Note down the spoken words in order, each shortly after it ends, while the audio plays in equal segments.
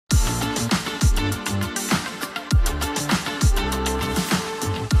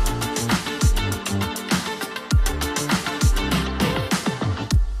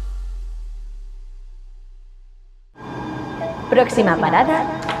Próxima parada,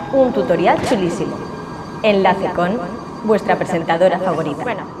 un tutorial chulísimo. Enlace con vuestra presentadora favorita.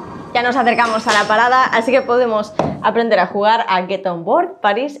 Bueno, ya nos acercamos a la parada, así que podemos aprender a jugar a Get On Board,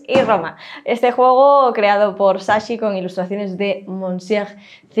 París y Roma. Este juego, creado por Sashi con ilustraciones de Monsieur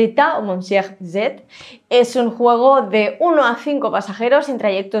Z o Monsieur Z, es un juego de 1 a 5 pasajeros en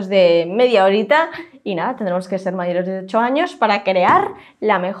trayectos de media horita y nada, tendremos que ser mayores de 8 años para crear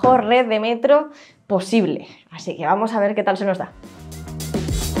la mejor red de metro posible. Así que vamos a ver qué tal se nos da.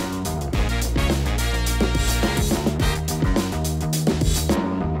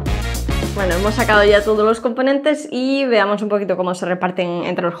 Bueno, hemos sacado ya todos los componentes y veamos un poquito cómo se reparten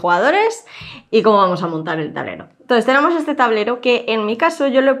entre los jugadores y cómo vamos a montar el tablero. Entonces tenemos este tablero que en mi caso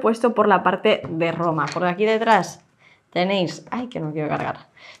yo lo he puesto por la parte de Roma. Por aquí detrás tenéis... ¡Ay, que no quiero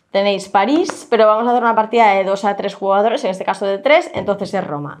cargar! Tenéis París, pero vamos a hacer una partida de 2 a 3 jugadores, en este caso de 3, entonces es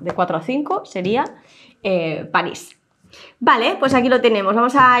Roma. De 4 a 5 sería París. Vale, pues aquí lo tenemos.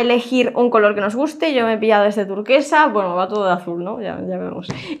 Vamos a elegir un color que nos guste. Yo me he pillado este turquesa. Bueno, va todo de azul, ¿no? Ya vemos.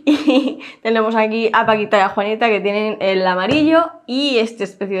 Y tenemos aquí a Paquita y a Juanita que tienen el amarillo y esta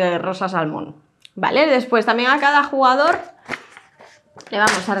especie de rosa salmón. Vale, después también a cada jugador le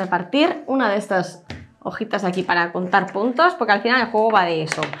vamos a repartir una de estas hojitas aquí para contar puntos, porque al final el juego va de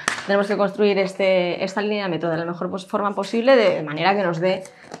eso. Tenemos que construir esta línea de metro de la mejor forma posible, de manera que nos dé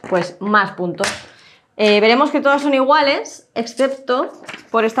pues más puntos. Veremos que todos son iguales, excepto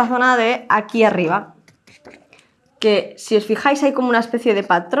por esta zona de aquí arriba, que si os fijáis hay como una especie de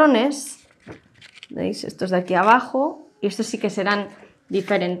patrones, ¿veis? Estos de aquí abajo, y estos sí que serán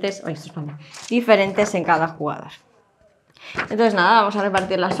diferentes, diferentes en cada jugador. Entonces nada, vamos a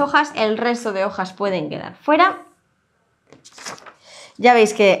repartir las hojas, el resto de hojas pueden quedar fuera. Ya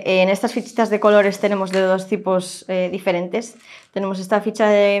veis que en estas fichitas de colores tenemos de dos tipos diferentes. Tenemos esta ficha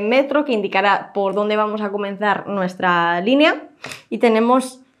de metro que indicará por dónde vamos a comenzar nuestra línea y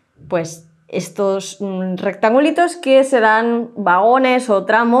tenemos pues estos rectangulitos que serán vagones o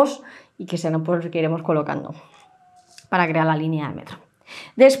tramos y que serán por los que iremos colocando para crear la línea de metro.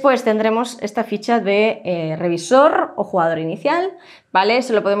 Después tendremos esta ficha de revisor o jugador inicial, ¿vale?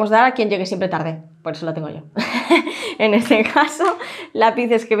 Se lo podemos dar a quien llegue siempre tarde, por eso la tengo yo. En este caso,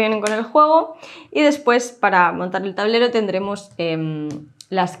 lápices que vienen con el juego. Y después, para montar el tablero, tendremos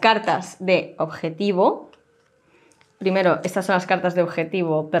las cartas de objetivo. Primero, estas son las cartas de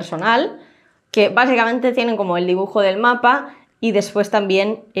objetivo personal, que básicamente tienen como el dibujo del mapa y después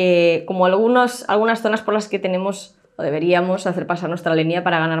también como algunas zonas por las que tenemos o deberíamos hacer pasar nuestra línea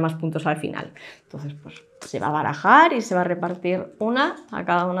para ganar más puntos al final. Entonces, pues se va a barajar y se va a repartir una a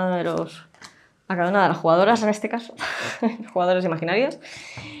cada una de las jugadoras, en este caso, jugadores imaginarios.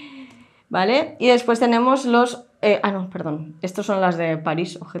 ¿Vale? Y después tenemos los... estos son las de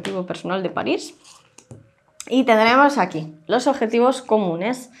París, objetivo personal de París. Y tendremos aquí los objetivos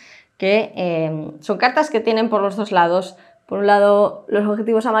comunes, que son cartas que tienen por los dos lados. Por un lado los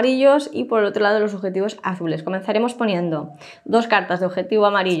objetivos amarillos y por el otro lado los objetivos azules. Comenzaremos poniendo dos cartas de objetivo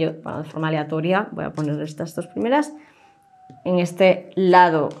amarillo, bueno, de forma aleatoria, voy a poner estas dos primeras, en este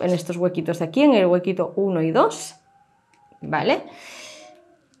lado, en estos huequitos de aquí, en el huequito 1 y 2, ¿vale?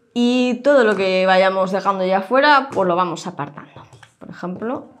 Y todo lo que vayamos dejando ya fuera, pues lo vamos apartando. Por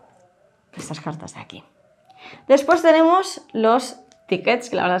ejemplo, estas cartas de aquí. Después tenemos los tickets,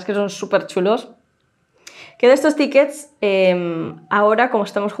 que la verdad es que son súper chulos. Que de estos tickets, ahora como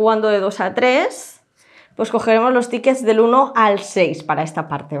estamos jugando de 2 a 3, pues cogeremos los tickets del 1 al 6 para esta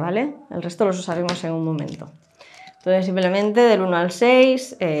parte, ¿vale? El resto los usaremos en un momento. Entonces simplemente del 1 al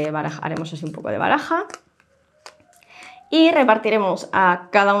 6 haremos así un poco de baraja y repartiremos a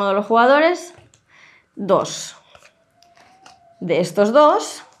cada uno de los jugadores 2. De estos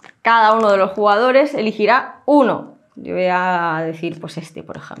 2, cada uno de los jugadores elegirá uno. Yo voy a decir pues este,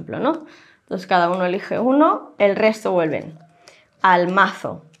 por ejemplo, ¿no? Entonces cada uno elige uno, el resto vuelven al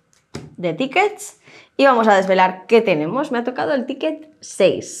mazo de tickets y vamos a desvelar qué tenemos. Me ha tocado el ticket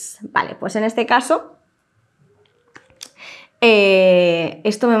 6. Vale, pues en este caso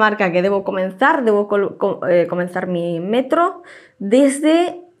esto me marca que debo comenzar mi metro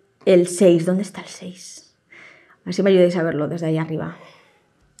desde el 6. ¿Dónde está el 6? A ver si me ayudáis a verlo desde ahí arriba.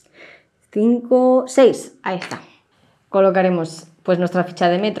 5, 6, ahí está. Colocaremos pues nuestra ficha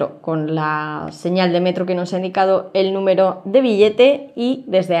de metro con la señal de metro que nos ha indicado el número de billete y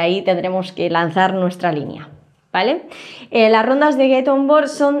desde ahí tendremos que lanzar nuestra línea, ¿vale? Las rondas de Get On Board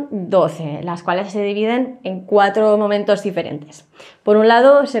son 12, las cuales se dividen en 4 momentos diferentes. Por un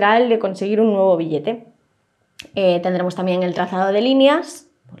lado será el de conseguir un nuevo billete. Tendremos también el trazado de líneas,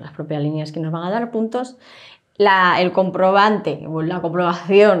 por las propias líneas que nos van a dar puntos, el comprobante, o la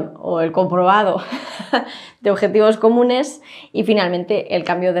comprobación o el comprobado de objetivos comunes y finalmente el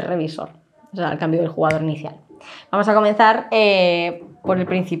cambio de revisor, o sea, el cambio del jugador inicial. Vamos a comenzar por el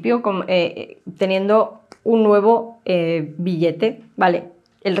principio teniendo un nuevo billete, ¿vale?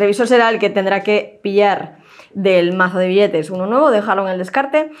 El revisor será el que tendrá que pillar del mazo de billetes uno nuevo, dejarlo en el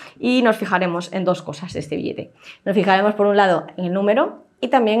descarte y nos fijaremos en dos cosas de este billete. Nos fijaremos por un lado en el número y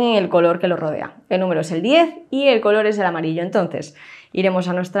también en el color que lo rodea. El número es el 10 y el color es el amarillo. Entonces, iremos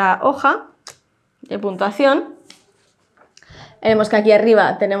a nuestra hoja de puntuación. Vemos que aquí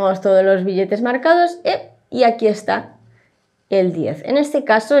arriba tenemos todos los billetes marcados y aquí está el 10. En este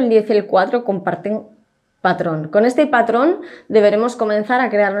caso, el 10 y el 4 comparten patrón. Con este patrón deberemos comenzar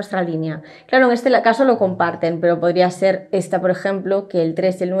a crear nuestra línea. Claro, en este caso lo comparten, pero podría ser esta, por ejemplo, que el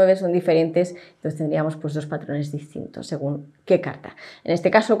 3 y el 9 son diferentes, entonces tendríamos pues dos patrones distintos según qué carta. En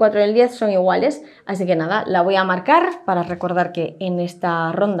este caso el 4 y el 10 son iguales, así que nada, la voy a marcar para recordar que en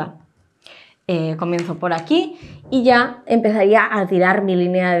esta ronda comienzo por aquí y ya empezaría a tirar mi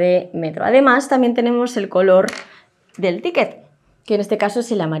línea de metro. Además, también tenemos el color del ticket, que en este caso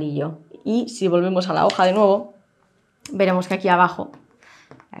es el amarillo. Y si volvemos a la hoja de nuevo, veremos que aquí abajo,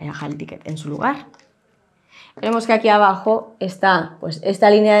 voy a dejar el ticket en su lugar, veremos que aquí abajo está pues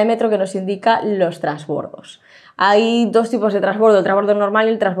esta línea de metro que nos indica los transbordos. Hay dos tipos de transbordo, el transbordo normal y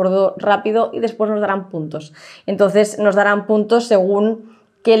el transbordo rápido, y después nos darán puntos. Entonces nos darán puntos según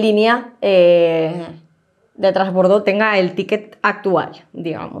qué línea de transbordo tenga el ticket actual,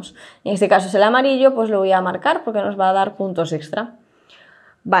 digamos. En este caso es el amarillo, pues lo voy a marcar porque nos va a dar puntos extra.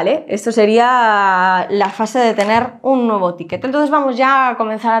 Vale, esto sería la fase de tener un nuevo ticket. Entonces vamos ya a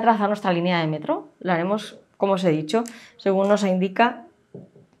comenzar a trazar nuestra línea de metro. Lo haremos, como os he dicho, según nos indica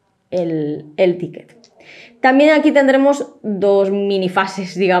el ticket. También aquí tendremos dos mini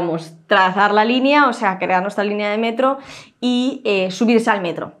fases, digamos, trazar la línea, o sea, crear nuestra línea de metro y subirse al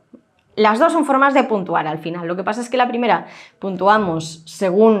metro. Las dos son formas de puntuar al final. Lo que pasa es que la primera puntuamos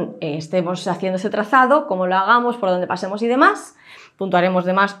según estemos haciendo ese trazado, cómo lo hagamos, por dónde pasemos y demás. Puntuaremos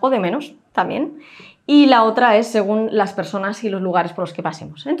de más o de menos también. Y la otra es según las personas y los lugares por los que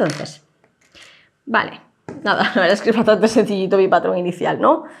pasemos. Entonces, vale, nada, la verdad es que es bastante sencillito mi patrón inicial,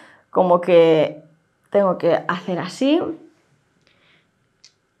 ¿no? Como que tengo que hacer así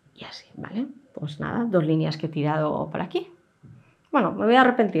y así, ¿vale? Pues nada, dos líneas que he tirado por aquí. Bueno, me voy a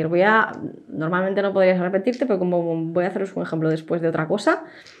arrepentir, normalmente no podrías arrepentirte, pero como voy a haceros un ejemplo después de otra cosa,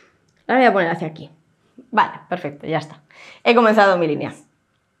 la voy a poner hacia aquí. Vale, perfecto, ya está. He comenzado mi línea.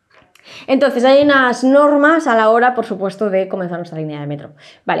 Entonces hay unas normas a la hora, por supuesto, de comenzar nuestra línea de metro.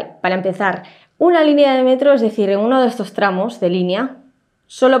 Vale, para empezar, una línea de metro, es decir, en uno de estos tramos de línea,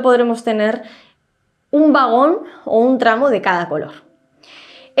 solo podremos tener un vagón o un tramo de cada color.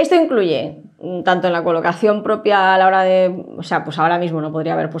 Esto incluye tanto en la colocación propia a la hora de, o sea, pues ahora mismo no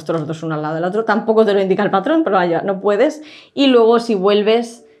podría haber puesto los dos uno al lado del otro, tampoco te lo indica el patrón, pero vaya, no puedes. Y luego si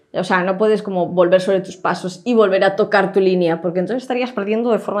vuelves, o sea, no puedes como volver sobre tus pasos y volver a tocar tu línea, porque entonces estarías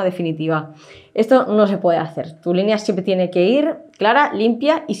perdiendo de forma definitiva. Esto no se puede hacer. Tu línea siempre tiene que ir clara,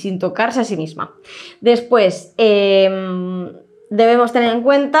 limpia y sin tocarse a sí misma. Después, debemos tener en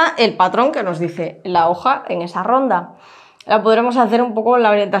cuenta el patrón que nos dice la hoja en esa ronda. La podremos hacer un poco la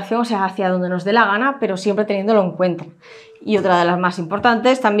orientación, o sea, hacia donde nos dé la gana, pero siempre teniéndolo en cuenta. Y otra de las más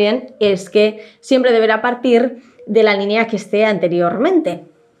importantes también es que siempre deberá partir de la línea que esté anteriormente.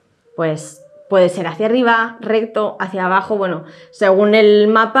 Pues puede ser hacia arriba, recto, hacia abajo, bueno, según el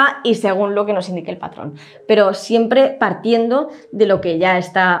mapa y según lo que nos indique el patrón. Pero siempre partiendo de lo que ya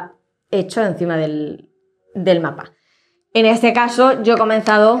está hecho encima del mapa. En este caso yo he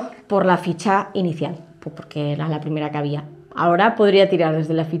comenzado por la ficha inicial, porque era la primera que había. Ahora podría tirar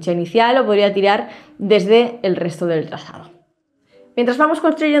desde la ficha inicial o podría tirar desde el resto del trazado. Mientras vamos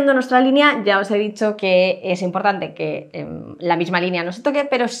construyendo nuestra línea, ya os he dicho que es importante que la misma línea no se toque,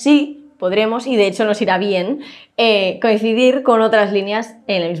 pero sí podremos, y de hecho nos irá bien, coincidir con otras líneas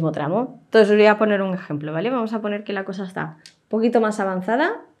en el mismo tramo. Entonces os voy a poner un ejemplo, ¿vale? Vamos a poner que la cosa está un poquito más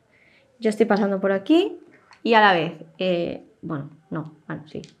avanzada. Yo estoy pasando por aquí y a la vez,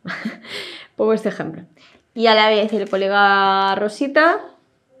 sí, pongo este ejemplo. Y a la vez el colega Rosita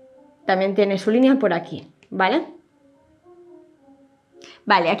también tiene su línea por aquí, ¿vale?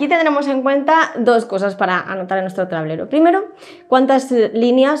 Vale, aquí tendremos en cuenta dos cosas para anotar en nuestro tablero. Primero, cuántas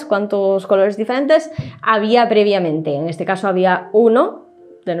líneas, cuántos colores diferentes había previamente. En este caso había uno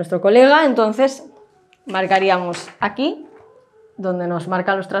de nuestro colega, entonces marcaríamos aquí, donde nos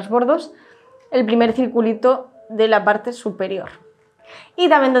marcan los transbordos, el primer circulito de la parte superior. Y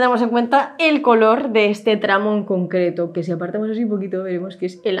también tendremos en cuenta el color de este tramo en concreto, que si apartamos así un poquito veremos que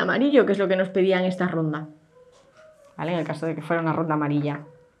es el amarillo, que es lo que nos pedía en esta ronda. ¿vale? En el caso de que fuera una ronda amarilla.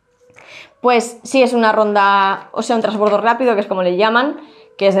 Pues si es una ronda, o sea, un transbordo rápido, que es como le llaman,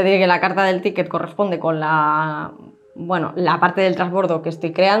 que es decir, que la carta del ticket corresponde con la parte del transbordo que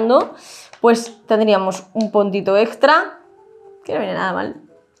estoy creando, pues tendríamos un puntito extra, que no viene nada mal,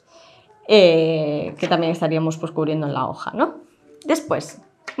 que también estaríamos pues cubriendo en la hoja, ¿no? Después,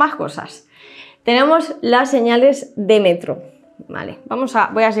 más cosas. Tenemos las señales de metro, ¿vale?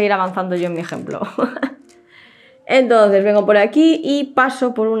 Voy a seguir avanzando yo en mi ejemplo. Entonces vengo por aquí y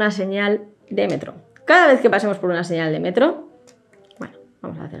paso por una señal de metro. Cada vez que pasemos por una señal de metro, bueno,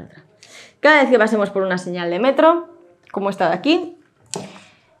 vamos a hacer otra. Cada vez que pasemos por una señal de metro, como esta de aquí,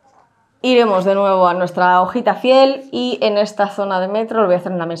 iremos de nuevo a nuestra hojita fiel y en esta zona de metro, lo voy a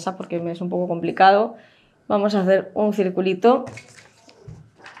hacer en la mesa porque me es un poco complicado, vamos a hacer un circulito.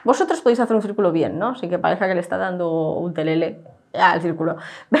 Vosotros podéis hacer un círculo bien, ¿no? Sin que parezca que le está dando un telele al círculo.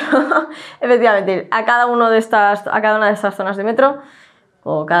 Pero efectivamente, a cada una de estas zonas de metro,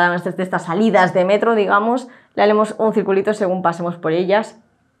 o cada una de estas salidas de metro, digamos, le haremos un circulito según pasemos por ellas,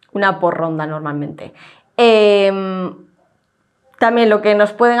 una por ronda normalmente. También lo que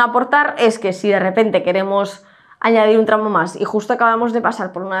nos pueden aportar es que si de repente queremos añadir un tramo más y justo acabamos de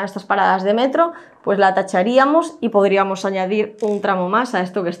pasar por una de estas paradas de metro, pues la tacharíamos y podríamos añadir un tramo más a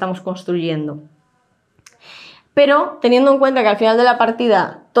esto que estamos construyendo. Pero teniendo en cuenta que al final de la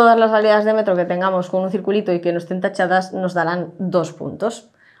partida todas las salidas de metro que tengamos con un circulito y que no estén tachadas nos darán 2 puntos.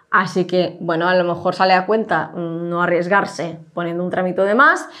 Así que, bueno, a lo mejor sale a cuenta no arriesgarse poniendo un tramito de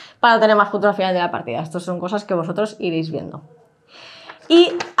más para tener más puntos al final de la partida. Estas son cosas que vosotros iréis viendo.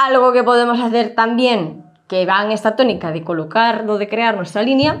 Y algo que podemos hacer también, que va en esta tónica de colocar o de crear nuestra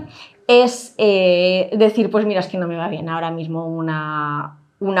línea, es decir, pues mira, es que no me va bien ahora mismo una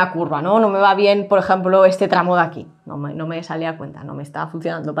curva, ¿no? No me va bien, por ejemplo, este tramo de aquí, no me sale a cuenta, no me está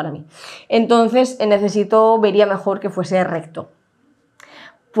funcionando para mí. Entonces vería mejor que fuese recto.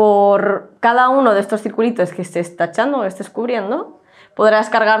 Por cada uno de estos circulitos que estés tachando o estés cubriendo, podrás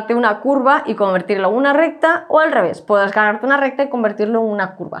cargarte una curva y convertirlo en una recta, o al revés, podrás cargarte una recta y convertirlo en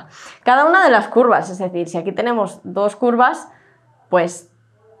una curva. Cada una de las curvas, es decir, si aquí tenemos 2 curvas, pues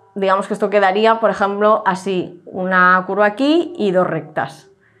digamos que esto quedaría, por ejemplo, así, una curva aquí y 2 rectas,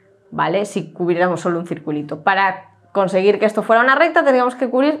 ¿vale? Si cubriéramos solo un circulito. Para conseguir que esto fuera una recta tendríamos que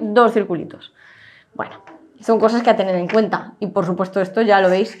cubrir 2 circulitos. Bueno, son cosas que a tener en cuenta y por supuesto esto ya lo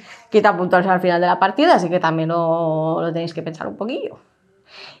veis, quita puntos al final de la partida, así que también lo tenéis que pensar un poquillo.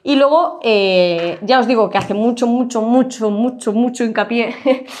 Y luego ya os digo que hace mucho hincapié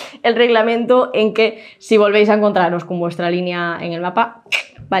el reglamento en que si volvéis a encontraros con vuestra línea en el mapa,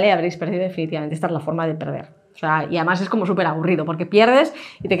 ¿vale? Habréis perdido definitivamente. Esta es la forma de perder. O sea, y además es como súper aburrido porque pierdes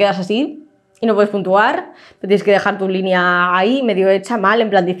y te quedas así y no puedes puntuar, te tienes que dejar tu línea ahí medio hecha mal, en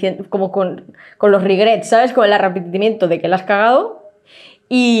plan diciendo, como con los regrets, ¿sabes? Con el arrepentimiento de que la has cagado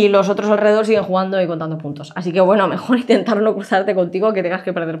y los otros alrededor siguen jugando y contando puntos. Así que bueno, mejor intentar no cruzarte contigo que tengas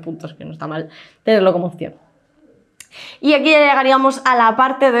que perder puntos, que no está mal tenerlo como opción. Y aquí ya llegaríamos a la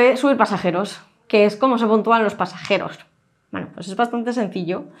parte de subir pasajeros, que es cómo se puntúan los pasajeros. Bueno, pues es bastante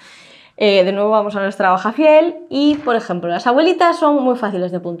sencillo. De nuevo vamos a nuestra hoja fiel y, por ejemplo, las abuelitas son muy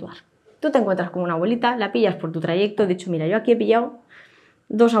fáciles de puntuar. Tú te encuentras con una abuelita, la pillas por tu trayecto. De hecho, mira, yo aquí he pillado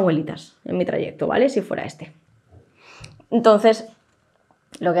 2 abuelitas en mi trayecto, ¿vale? Si fuera este. Entonces,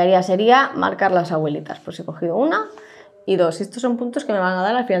 lo que haría sería marcar las abuelitas. Pues he cogido 1 y 2. Estos son puntos que me van a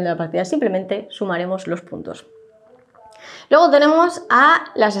dar al final de la partida. Simplemente sumaremos los puntos. Luego tenemos a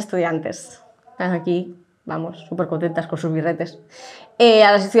las estudiantes. Aquí, vamos, súper contentas con sus birretes.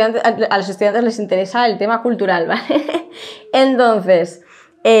 A los estudiantes les interesa el tema cultural, ¿vale? Entonces,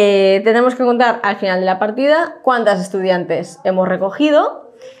 tenemos que contar al final de la partida cuántas estudiantes hemos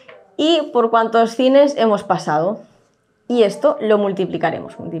recogido y por cuántos cines hemos pasado. Y esto lo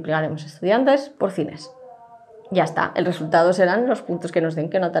multiplicaremos. Multiplicaremos estudiantes por cines. Ya está. El resultado serán los puntos que nos den,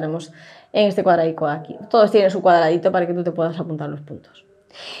 que notaremos en este cuadradito de aquí. Todos tienen su cuadradito para que tú te puedas apuntar los puntos.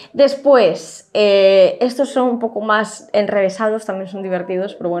 Después, estos son un poco más enrevesados, también son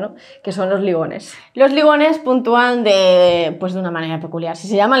divertidos, pero bueno, que son los ligones. Los ligones puntúan de una manera peculiar. Si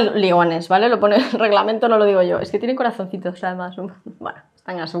se llaman ligones, ¿vale? Lo pone el reglamento, no lo digo yo. Es que tienen corazoncitos, además. Bueno,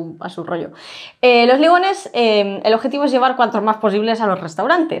 están a su rollo. Los ligones, el objetivo es llevar cuantos más posibles a los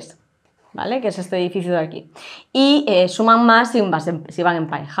restaurantes, ¿vale? Que es este edificio de aquí. Y suman más si van en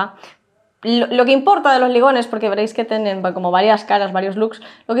pareja. Lo que importa de los ligones, porque veréis que tienen como varias caras, varios looks,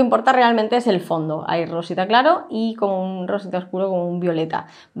 lo que importa realmente es el fondo. Hay rosita claro y como un rosita oscuro, como un violeta,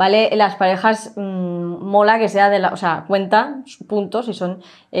 ¿vale? Las parejas mola que sea cuenta puntos y son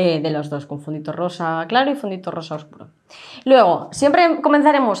de los dos, con fondito rosa claro y fondito rosa oscuro. Luego, siempre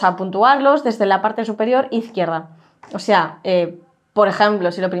comenzaremos a puntuarlos desde la parte superior izquierda, O sea, por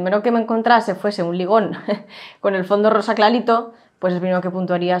ejemplo, si lo primero que me encontrase fuese un ligón con el fondo rosa clarito, pues el primero que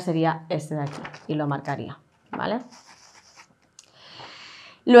puntuaría sería este de aquí y lo marcaría, ¿vale?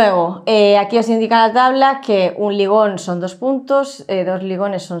 Luego, aquí os indica la tabla que un ligón son 2 puntos, 2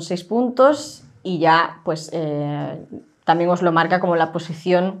 ligones son 6 puntos y ya pues también os lo marca como la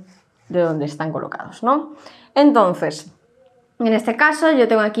posición de donde están colocados, ¿no? Entonces, en este caso yo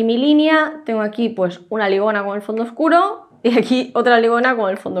tengo aquí mi línea, tengo aquí pues una ligona con el fondo oscuro y aquí otra ligona con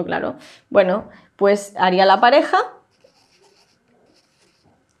el fondo claro. Bueno, pues haría la pareja,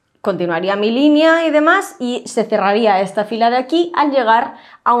 continuaría mi línea y demás y se cerraría esta fila de aquí al llegar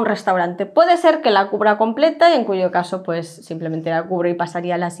a un restaurante. Puede ser que la cubra completa y en cuyo caso pues simplemente la cubro y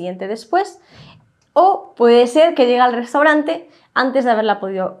pasaría a la siguiente después, o puede ser que llegue al restaurante antes de haberla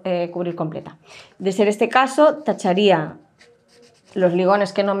podido cubrir completa. De ser este caso, tacharía los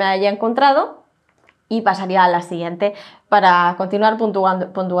ligones que no me haya encontrado y pasaría a la siguiente para continuar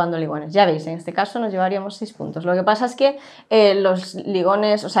puntuando ligones. Ya veis, en este caso nos llevaríamos 6 puntos. Lo que pasa es que los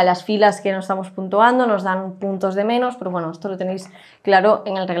ligones, o sea, las filas que no estamos puntuando nos dan puntos de menos, pero bueno, esto lo tenéis claro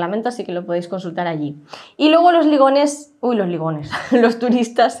en el reglamento, así que lo podéis consultar allí. Y luego los ligones, los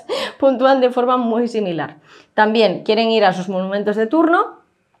turistas puntúan de forma muy similar. También quieren ir a sus monumentos de turno,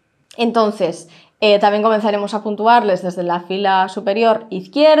 entonces también comenzaremos a puntuarles desde la fila superior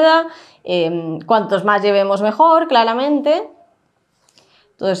izquierda. Cuantos más llevemos mejor, claramente.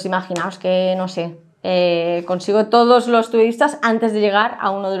 Entonces imaginaos que, no sé, consigo todos los turistas antes de llegar a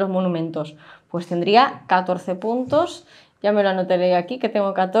uno de los monumentos, pues tendría 14 puntos, ya me lo anotaré aquí que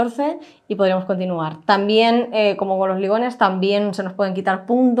tengo 14 y podríamos continuar. También, como con los ligones, también se nos pueden quitar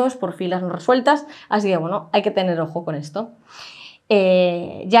puntos por filas no resueltas, así que bueno, hay que tener ojo con esto.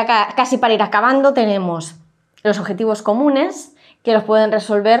 Ya casi para ir acabando tenemos los objetivos comunes, que los pueden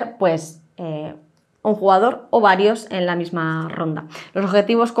resolver pues un jugador o varios en la misma ronda. Los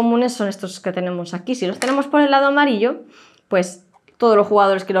objetivos comunes son estos que tenemos aquí. Si los tenemos por el lado amarillo, pues todos los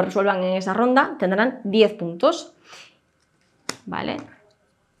jugadores que lo resuelvan en esa ronda tendrán 10 puntos. ¿Vale?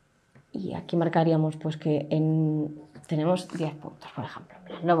 Y aquí marcaríamos pues que tenemos 10 puntos, por ejemplo.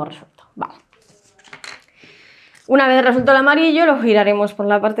 Lo hemos resuelto. Vale. Una vez resuelto el amarillo, lo giraremos por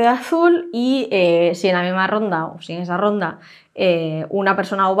la parte de azul y si en la misma ronda o si en esa ronda una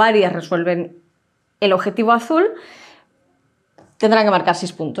persona o varias resuelven el objetivo azul, tendrán que marcar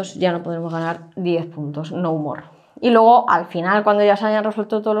 6 puntos. Ya no podremos ganar 10 puntos, no more. Y luego, al final, cuando ya se hayan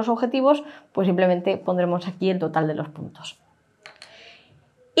resuelto todos los objetivos, pues simplemente pondremos aquí el total de los puntos.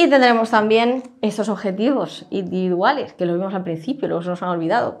 Y tendremos también estos objetivos individuales, que los vimos al principio, luego se nos han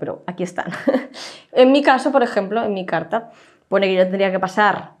olvidado, pero aquí están. En mi caso, por ejemplo, en mi carta, pone que yo tendría que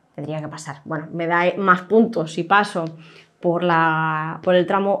pasar, bueno, me da más puntos si paso por el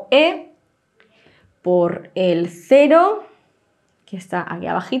tramo E, por el 0, que está aquí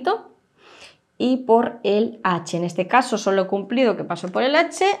abajito, y por el H. En este caso solo he cumplido que paso por el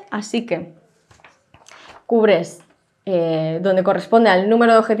H, así que cubres donde corresponde al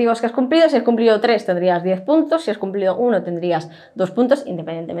número de objetivos que has cumplido. Si has cumplido 3 tendrías 10 puntos, si has cumplido 1 tendrías 2 puntos,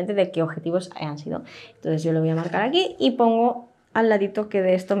 independientemente de qué objetivos hayan sido. Entonces yo lo voy a marcar aquí y pongo al ladito que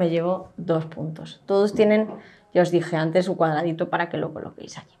de esto me llevo 2 puntos. Todos tienen, ya os dije antes, su cuadradito para que lo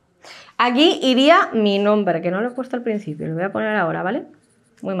coloquéis aquí. Aquí iría mi nombre, que no lo he puesto al principio, lo voy a poner ahora, ¿vale?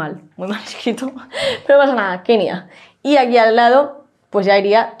 Muy mal escrito, pero no pasa nada, Kenia. Y aquí al lado pues ya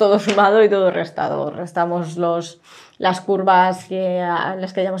iría todo sumado y todo restado. Restamos las curvas a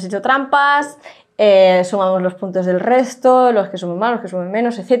las que hayamos hecho trampas, sumamos los puntos del resto, los que sumen más, los que sumen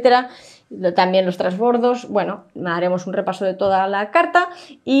menos, etc. También los transbordos. Bueno, haremos un repaso de toda la carta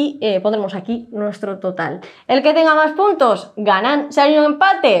y pondremos aquí nuestro total. El que tenga más puntos, ganan. Si hay un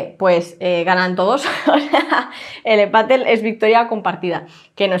empate, pues ganan todos. El empate es victoria compartida,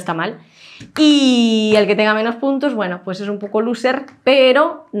 que no está mal. Y el que tenga menos puntos, bueno, pues es un poco loser,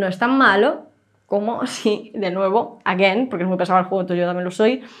 pero no es tan malo como si, de nuevo, again, porque es muy pesado el juego, entonces yo también lo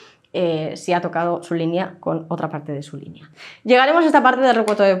soy, si ha tocado su línea con otra parte de su línea. Llegaremos a esta parte del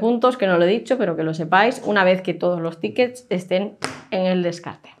recuento de puntos, que no lo he dicho, pero que lo sepáis, una vez que todos los tickets estén en el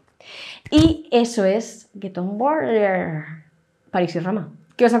descarte. Y eso es Get On Board, París y Roma.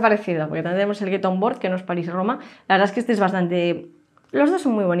 ¿Qué os ha parecido? Porque también tenemos el Get On Board, que no es París y Roma. La verdad es que este es bastante... Los dos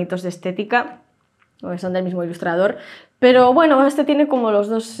son muy bonitos de estética, son del mismo ilustrador, pero bueno, este tiene como los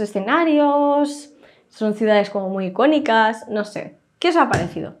dos escenarios, son ciudades como muy icónicas, no sé. ¿Qué os ha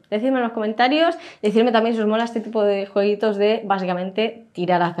parecido? Decidme en los comentarios, decidme también si os mola este tipo de jueguitos de básicamente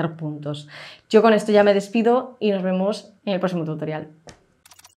tirar a hacer puntos. Yo con esto ya me despido y nos vemos en el próximo tutorial.